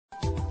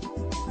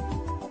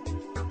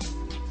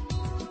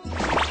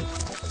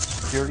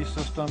security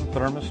system,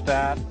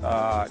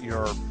 thermostat,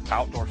 your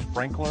outdoor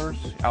sprinklers,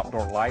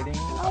 outdoor lighting.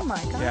 Oh my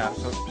gosh. Yeah,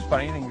 so just about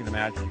anything you can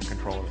imagine, you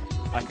control it.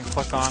 I can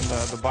click on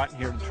the button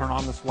here to turn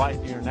on this light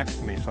here next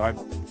to me. So I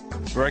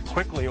very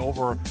quickly,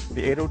 over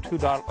the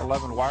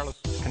 802.11 wireless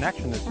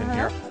connection that's in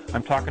here,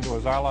 I'm talking to a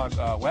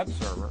Zilog web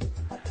server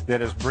that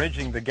is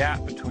bridging the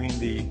gap between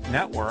the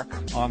network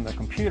on the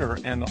computer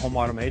and the home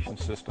automation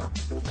system.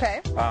 Okay.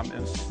 And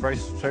it's very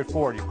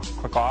straightforward. You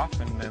click off,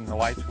 and then the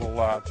lights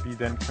will be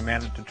then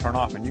commanded to turn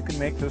off. And you can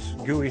make this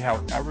GUI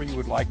however you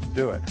would like to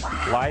do it.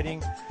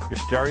 Lighting, your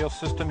stereo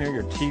system here,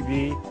 your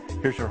TV,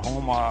 here's your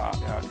home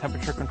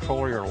temperature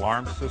controller, your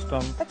alarm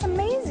system. That's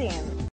amazing.